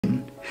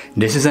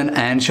This is an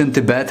ancient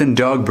Tibetan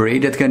dog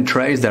breed that can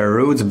trace their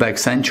roots back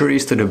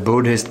centuries to the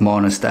Buddhist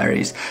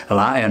monasteries. A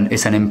lion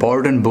is an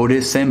important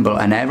Buddhist symbol,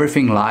 and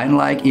everything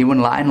lion-like,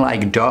 even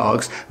lion-like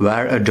dogs,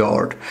 were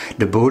adored.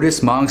 The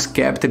Buddhist monks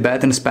kept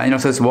Tibetan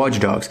Spaniels as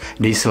watchdogs.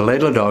 These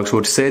little dogs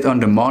would sit on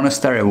the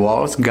monastery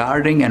walls,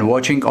 guarding and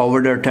watching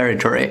over their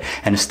territory,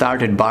 and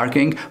started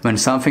barking when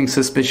something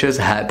suspicious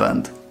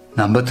happened.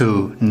 Number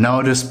 2.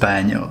 Not a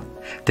Spaniel.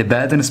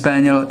 Tibetan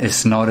Spaniel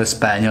is not a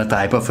Spaniel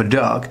type of a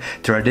dog.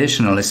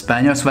 Traditionally,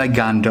 Spaniels were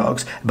gun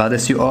dogs, but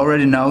as you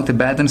already know,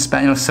 Tibetan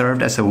Spaniel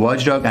served as a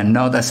watchdog and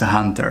not as a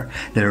hunter.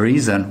 The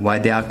reason why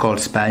they are called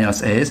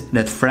Spaniels is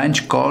that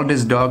French called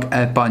this dog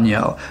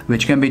Spaniel,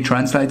 which can be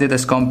translated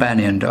as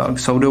companion dog,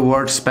 so the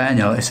word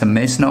Spaniel is a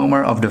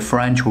misnomer of the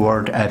French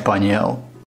word Spaniel.